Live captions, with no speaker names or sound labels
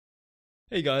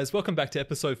Hey guys, welcome back to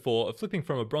episode 4 of flipping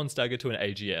from a bronze dagger to an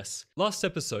AGS. Last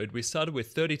episode we started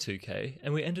with 32k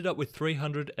and we ended up with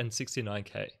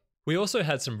 369k. We also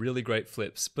had some really great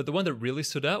flips, but the one that really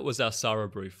stood out was our Sara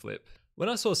Brew flip. When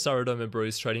I saw Saradome and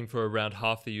Brews trading for around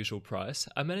half the usual price,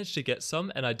 I managed to get some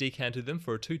and I decanted them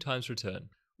for a 2x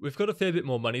return. We've got a fair bit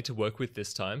more money to work with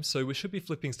this time, so we should be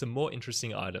flipping some more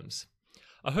interesting items.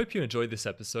 I hope you enjoyed this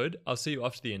episode. I'll see you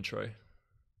after the intro.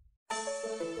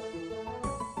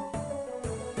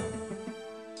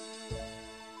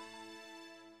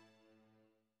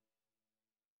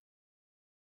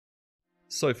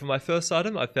 So for my first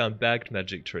item, I found bagged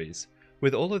magic trees.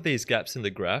 With all of these gaps in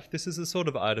the graph, this is the sort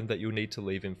of item that you'll need to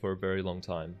leave in for a very long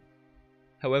time.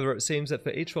 However, it seems that for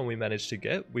each one we manage to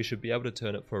get, we should be able to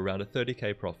turn it for around a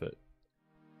 30k profit.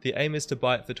 The aim is to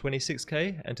buy it for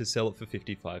 26k and to sell it for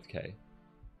 55k.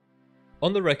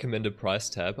 On the recommended price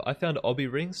tab, I found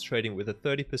obby rings trading with a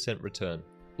 30% return.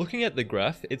 Looking at the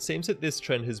graph, it seems that this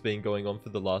trend has been going on for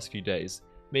the last few days,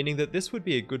 meaning that this would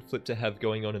be a good flip to have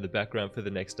going on in the background for the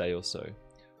next day or so.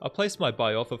 I placed my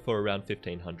buy offer for around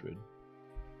 1500.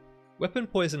 Weapon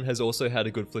Poison has also had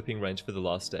a good flipping range for the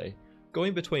last day,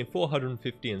 going between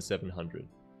 450 and 700.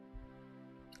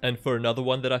 And for another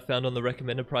one that I found on the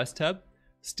recommended price tab,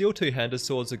 Steel Two-Hander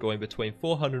Swords are going between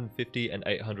 450 and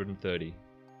 830.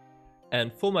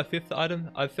 And for my fifth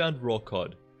item, I've found Raw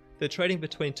Cod. They're trading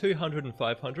between 200 and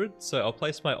 500, so I'll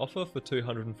place my offer for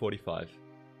 245.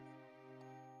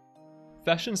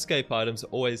 Fashionscape items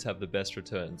always have the best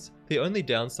returns. The only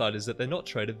downside is that they're not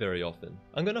traded very often.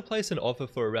 I'm going to place an offer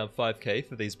for around 5k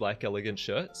for these black elegant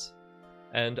shirts,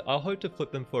 and I'll hope to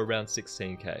flip them for around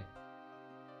 16k.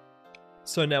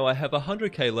 So now I have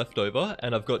 100k left over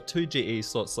and I've got 2 GE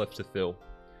slots left to fill.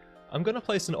 I'm going to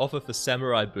place an offer for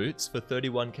samurai boots for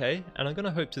 31k and I'm going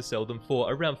to hope to sell them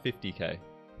for around 50k.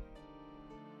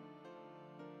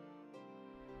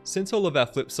 Since all of our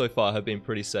flips so far have been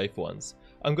pretty safe ones,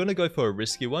 I'm going to go for a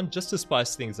risky one just to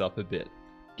spice things up a bit.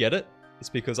 Get it? It's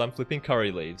because I'm flipping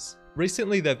curry leaves.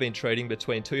 Recently they've been trading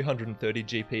between 230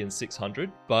 GP and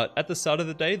 600, but at the start of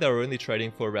the day they were only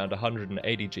trading for around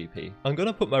 180 GP. I'm going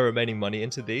to put my remaining money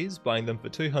into these, buying them for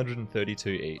 232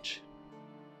 each.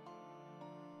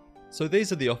 So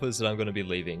these are the offers that I'm going to be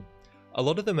leaving. A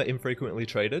lot of them are infrequently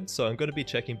traded, so I'm going to be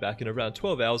checking back in around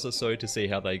 12 hours or so to see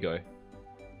how they go.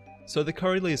 So the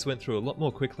curry leaves went through a lot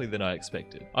more quickly than I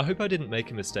expected. I hope I didn't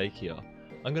make a mistake here.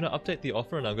 I'm going to update the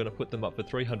offer and I'm going to put them up for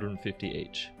 350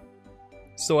 each.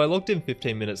 So I logged in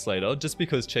 15 minutes later, just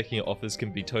because checking offers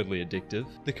can be totally addictive.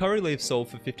 The curry leaves sold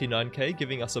for 59k,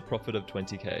 giving us a profit of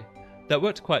 20k. That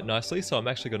worked quite nicely, so I'm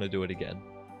actually going to do it again.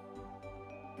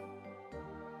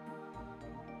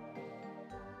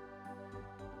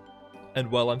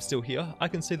 And while I'm still here, I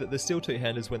can see that the Steel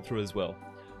Two-Handers went through as well.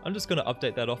 I'm just going to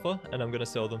update that offer and I'm going to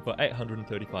sell them for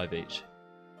 835 each.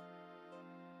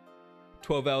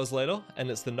 12 hours later,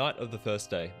 and it's the night of the first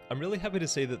day. I'm really happy to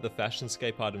see that the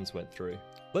Fashionscape items went through.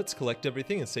 Let's collect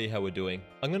everything and see how we're doing.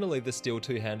 I'm going to leave the Steel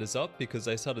Two-Handers up because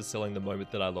they started selling the moment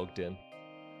that I logged in.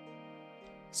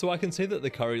 So I can see that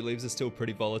the curry leaves are still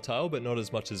pretty volatile, but not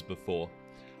as much as before.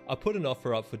 I put an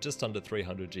offer up for just under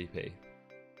 300 GP.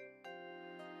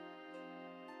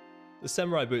 The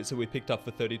samurai boots that we picked up for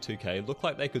 32k look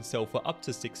like they could sell for up to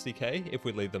 60k if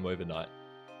we leave them overnight.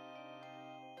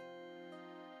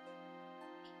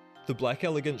 The black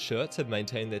elegant shirts have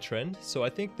maintained their trend, so I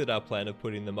think that our plan of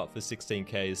putting them up for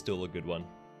 16k is still a good one.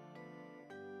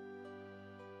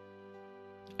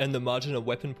 And the margin of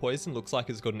Weapon Poison looks like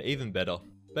it's gotten even better.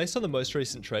 Based on the most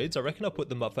recent trades, I reckon I'll put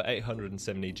them up for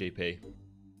 870 GP.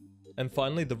 And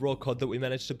finally, the Raw Cod that we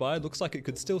managed to buy looks like it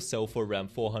could still sell for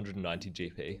around 490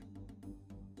 GP.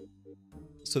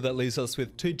 So that leaves us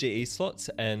with 2 GE slots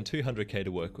and 200k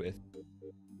to work with.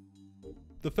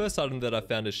 The first item that I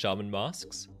found is Shaman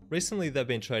Masks. Recently they've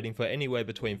been trading for anywhere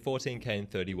between 14k and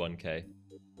 31k.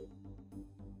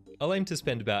 I'll aim to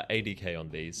spend about 80k on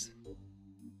these.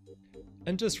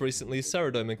 And just recently,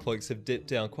 Saradome and Cloaks have dipped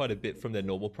down quite a bit from their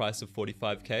normal price of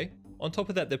 45k. On top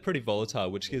of that, they're pretty volatile,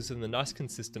 which gives them a nice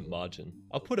consistent margin.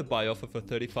 I'll put a buy offer for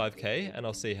 35k and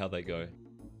I'll see how they go.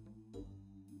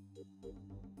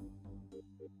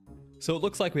 So it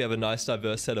looks like we have a nice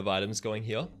diverse set of items going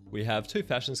here. We have 2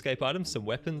 Fashionscape items, some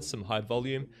weapons, some high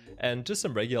volume, and just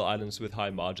some regular items with high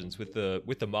margins with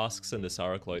the masks and the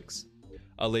Sara cloaks.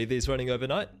 I'll leave these running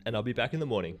overnight and I'll be back in the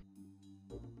morning.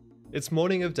 It's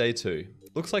morning of day 2.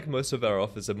 Looks like most of our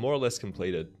offers are more or less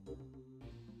completed.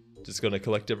 Just gonna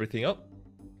collect everything up.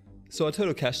 So our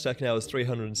total cash stack now is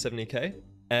 370k,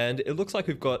 and it looks like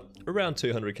we've got around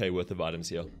 200k worth of items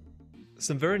here.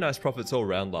 Some very nice profits all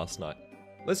around last night.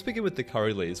 Let's begin with the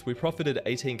curry leaves. We profited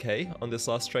 18k on this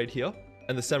last trade here.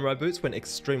 And the samurai boots went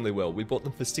extremely well. We bought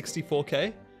them for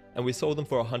 64k and we sold them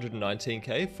for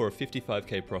 119k for a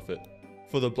 55k profit.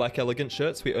 For the black elegant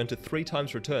shirts, we earned a 3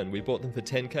 times return. We bought them for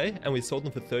 10k and we sold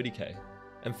them for 30k.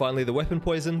 And finally the weapon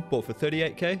poison, bought for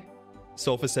 38k,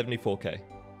 sold for 74k.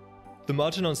 The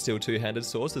margin on steel two-handed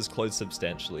swords has closed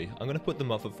substantially. I'm going to put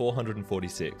them up for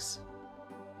 446.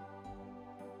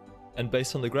 And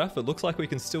based on the graph, it looks like we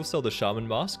can still sell the shaman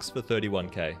masks for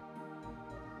 31k.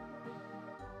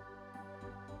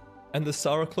 And the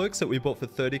Sara cloaks that we bought for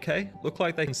 30k look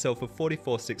like they can sell for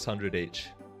 44,600 each.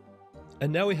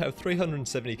 And now we have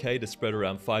 370k to spread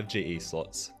around 5 GE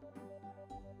slots.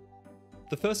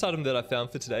 The first item that I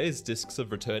found for today is discs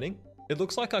of returning. It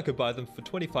looks like I could buy them for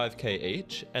 25k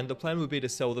each, and the plan would be to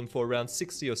sell them for around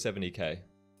 60 or 70k.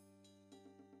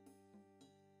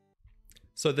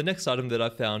 So the next item that I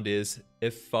found is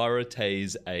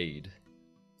Epharate's Aid.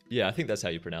 Yeah, I think that's how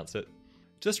you pronounce it.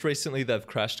 Just recently they've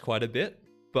crashed quite a bit,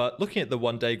 but looking at the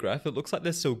 1-day graph, it looks like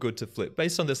they're still good to flip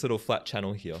based on this little flat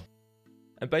channel here.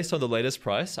 And based on the latest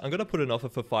price, I'm going to put an offer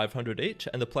for 500 each,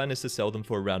 and the plan is to sell them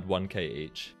for around 1k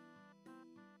each.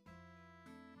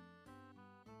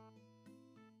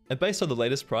 And based on the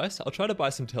latest price, I'll try to buy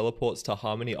some teleports to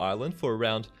Harmony Island for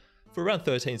around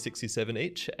 1367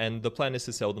 each, and the plan is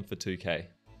to sell them for 2k.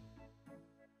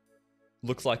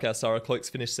 Looks like our Sara cloaks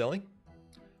finished selling.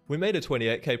 We made a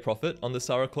 28k profit on the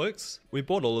Sara cloaks. We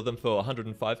bought all of them for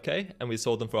 105k and we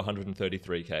sold them for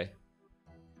 133k.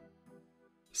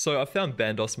 So I found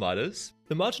Bandos miters.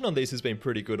 The margin on these has been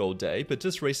pretty good all day, but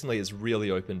just recently it's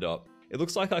really opened up. It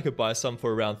looks like I could buy some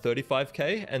for around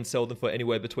 35k and sell them for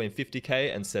anywhere between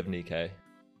 50k and 70k.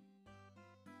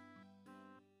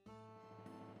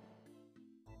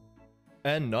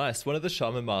 And nice, one of the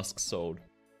shaman masks sold.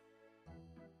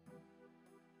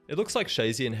 It looks like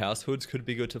Shazian house hoods could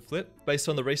be good to flip. Based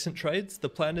on the recent trades, the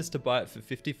plan is to buy it for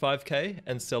 55k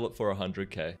and sell it for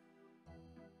 100k.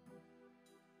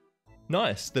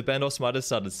 Nice, the Bandos miters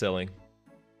started selling.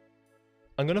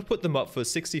 I'm going to put them up for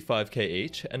 65k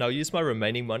each, and I'll use my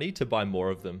remaining money to buy more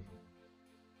of them.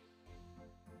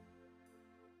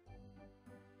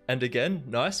 And again,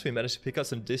 nice, we managed to pick up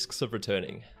some discs of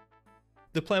returning.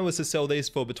 The plan was to sell these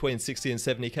for between 60 and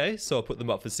 70k, so I'll put them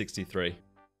up for 63.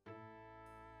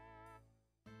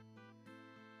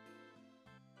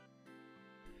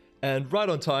 And right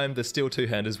on time, the steel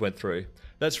two-handers went through.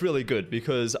 That's really good,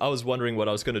 because I was wondering what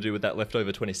I was going to do with that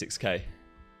leftover 26k.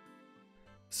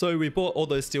 So we bought all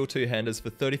those steel two-handers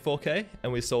for 34k,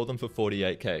 and we sold them for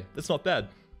 48k. That's not bad.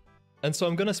 And so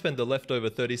I'm going to spend the leftover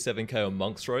 37k on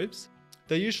monk's robes.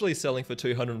 They're usually selling for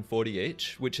 240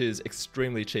 each, which is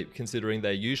extremely cheap considering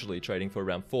they're usually trading for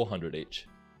around 400 each.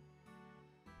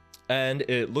 And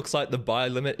it looks like the buy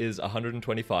limit is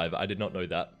 125, I did not know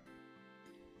that.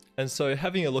 And so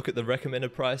having a look at the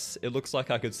recommended price, it looks like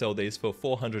I could sell these for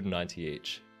 490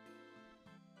 each.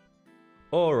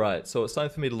 Alright, so it's time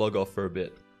for me to log off for a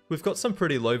bit. We've got some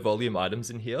pretty low volume items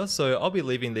in here, so I'll be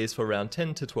leaving these for around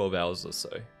 10 to 12 hours or so.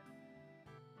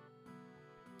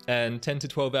 And 10 to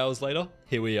 12 hours later,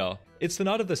 here we are. It's the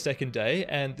night of the second day,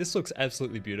 and this looks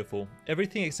absolutely beautiful.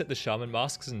 Everything except the shaman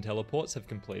masks and teleports have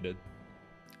completed.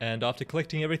 And after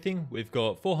collecting everything, we've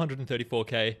got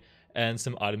 434k and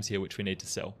some items here which we need to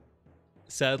sell.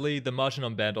 Sadly, the margin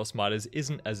on Bandos miters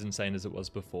isn't as insane as it was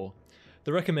before.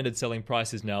 The recommended selling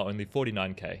price is now only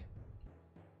 49k.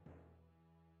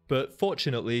 But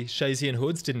fortunately, Shazian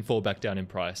hoods didn't fall back down in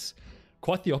price.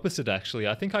 Quite the opposite actually,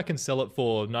 I think I can sell it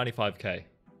for 95k.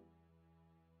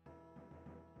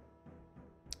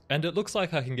 And it looks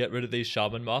like I can get rid of these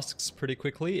shaman masks pretty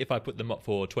quickly if I put them up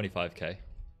for 25k.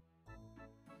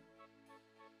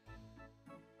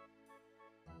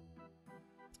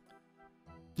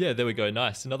 Yeah, there we go,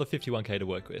 nice, another 51k to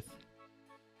work with.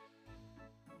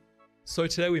 So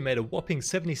today we made a whopping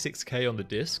 76k on the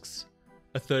discs,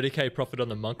 a 30k profit on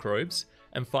the monk robes,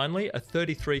 and finally a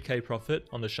 33k profit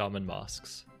on the shaman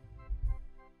masks.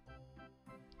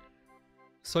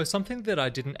 So something that I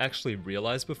didn't actually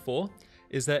realize before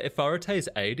is that Epharate's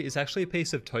Aid is actually a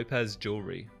piece of topaz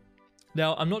jewelry.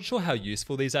 Now, I'm not sure how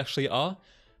useful these actually are.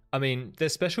 I mean, their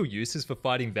special use is for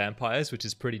fighting vampires, which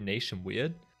is pretty niche and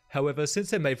weird. However, since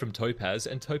they're made from topaz,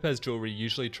 and topaz jewelry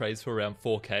usually trades for around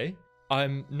 4k,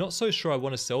 I'm not so sure I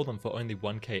want to sell them for only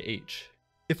 1k each.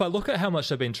 If I look at how much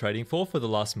they've been trading for the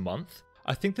last month,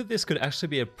 I think that this could actually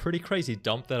be a pretty crazy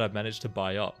dump that I've managed to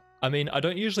buy up. I mean, I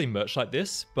don't usually merch like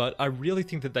this, but I really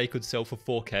think that they could sell for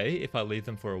 4k if I leave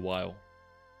them for a while.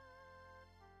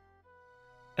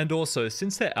 And also,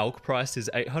 since their ALC price is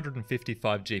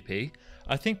 855 GP,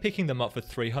 I think picking them up for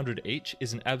 300 each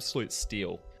is an absolute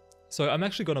steal. So I'm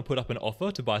actually going to put up an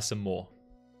offer to buy some more.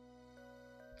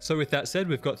 So with that said,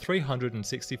 we've got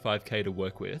 365k to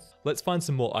work with. Let's find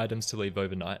some more items to leave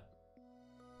overnight.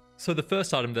 So the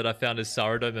first item that I found is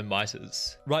Saradome and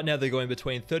Miters. Right now they're going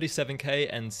between 37k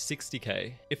and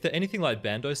 60k. If they're anything like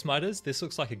Bandos Miters, this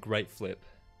looks like a great flip.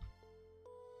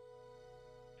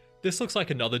 This looks like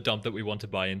another dump that we want to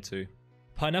buy into.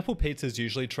 Pineapple pizzas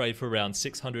usually trade for around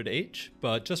 600 each,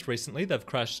 but just recently they've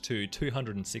crashed to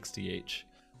 260 each.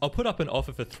 I'll put up an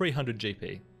offer for 300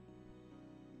 GP.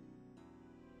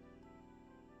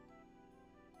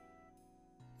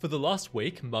 For the last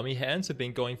week, mummy hands have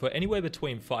been going for anywhere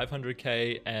between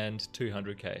 500k and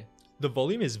 200k. The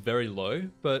volume is very low,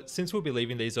 but since we'll be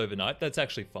leaving these overnight, that's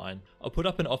actually fine. I'll put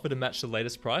up an offer to match the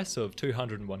latest price of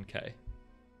 201k.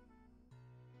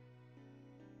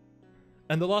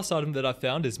 And the last item that I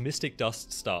found is Mystic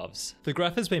Dust Staves. The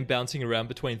graph has been bouncing around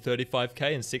between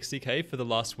 35k and 60k for the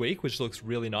last week, which looks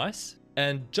really nice.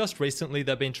 And just recently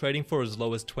they've been trading for as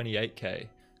low as 28k.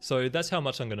 So that's how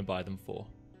much I'm going to buy them for.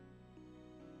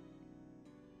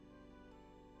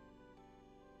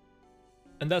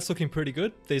 And that's looking pretty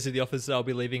good. These are the offers that I'll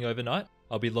be leaving overnight.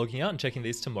 I'll be logging out and checking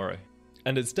these tomorrow.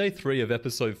 And it's day 3 of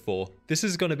episode 4. This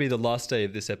is going to be the last day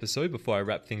of this episode before I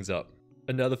wrap things up.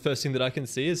 And now the first thing that I can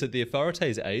see is that the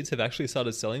Apharotes aids have actually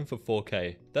started selling for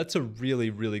 4k. That's a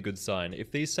really good sign.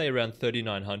 If these stay around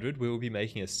 3900, we will be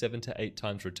making a 7 to 8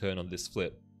 times return on this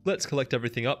flip. Let's collect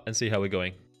everything up and see how we're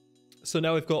going. So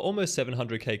now we've got almost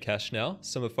 700k cash now,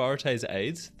 some Apharotes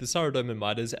aids, the Saradome and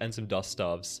Miters, and some dust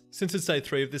staves. Since it's day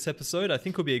 3 of this episode, I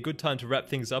think will be a good time to wrap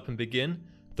things up and begin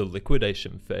the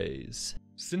liquidation phase.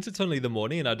 Since it's only the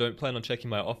morning and I don't plan on checking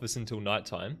my office until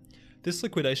nighttime, this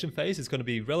liquidation phase is going to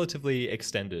be relatively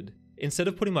extended. Instead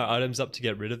of putting my items up to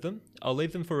get rid of them, I'll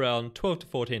leave them for around 12 to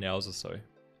 14 hours or so.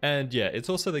 And yeah, it's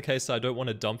also the case that I don't want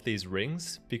to dump these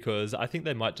rings because I think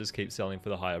they might just keep selling for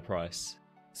the higher price.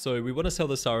 So we want to sell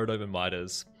the Saradome and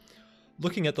Miters.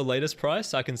 Looking at the latest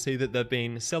price, I can see that they've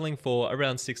been selling for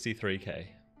around 63k.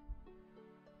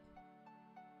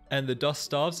 And the dust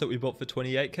staves that we bought for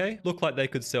 28k look like they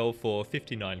could sell for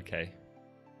 59k.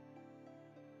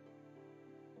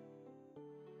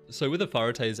 So with a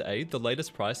Apharotes aid, the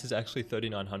latest price is actually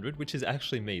 3900, which is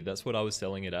actually me. That's what I was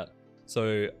selling it at.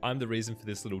 So I'm the reason for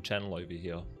this little channel over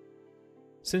here.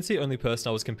 Since the only person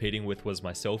I was competing with was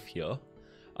myself here,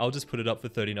 I'll just put it up for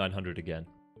 3900 again.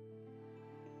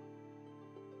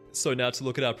 So now to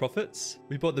look at our profits.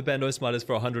 We bought the Bandos Miters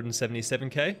for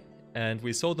 177k, and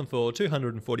we sold them for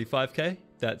 245k.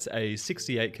 That's a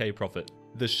 68k profit.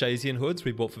 The Shazian hoods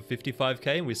we bought for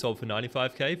 55k and we sold for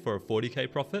 95k for a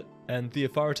 40k profit. And the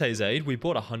Apharotes aid we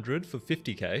bought 100 for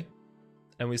 50k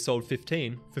and we sold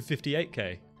 15 for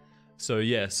 58k. So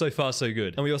yeah, so far so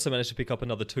good. And we also managed to pick up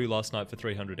another 2 last night for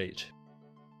 300 each.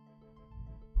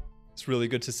 It's really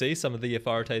good to see some of the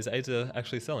Apharotes aids are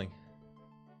actually selling.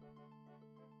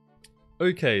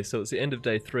 Okay, so it's the end of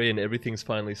day 3 and everything's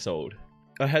finally sold.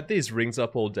 I had these rings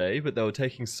up all day, but they were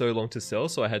taking so long to sell,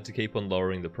 so I had to keep on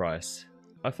lowering the price.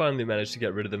 I finally managed to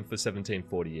get rid of them for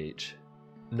 1740 each.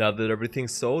 Now that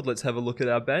everything's sold, let's have a look at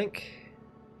our bank.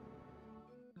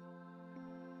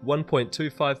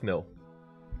 1.25 mil.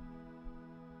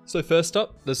 So first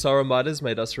up, the Sara Miters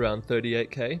made us around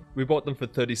 38k. We bought them for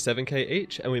 37k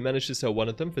each, and we managed to sell one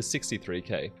of them for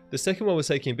 63k. The second one was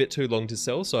taking a bit too long to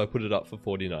sell, so I put it up for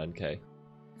 49k.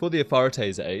 For the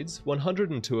Apharotes aids,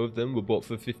 102 of them were bought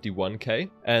for 51k,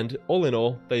 and all in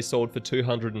all, they sold for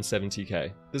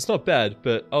 270k. That's not bad,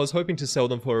 but I was hoping to sell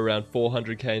them for around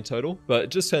 400k in total, but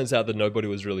it just turns out that nobody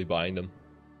was really buying them.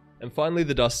 And finally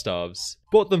the dust staves.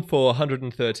 Bought them for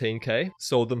 113k,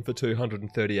 sold them for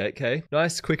 238k.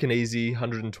 Nice, quick and easy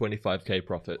 125k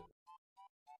profit.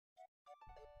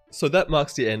 So that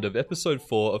marks the end of episode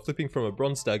 4 of flipping from a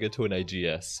bronze dagger to an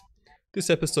AGS. This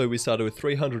episode we started with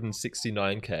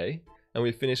 369k, and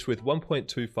we finished with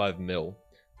 1.25 mil,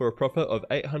 for a profit of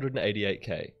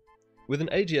 888k. With an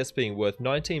AGS being worth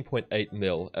 19.8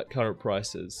 mil at current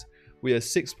prices, we are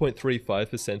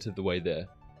 6.35% of the way there.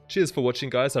 Cheers for watching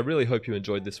guys, I really hope you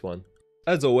enjoyed this one.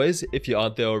 As always, if you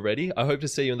aren't there already, I hope to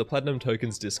see you in the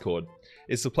PlatinumTokens Discord.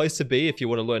 It's the place to be if you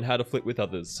want to learn how to flip with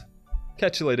others.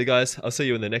 Catch you later guys, I'll see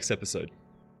you in the next episode.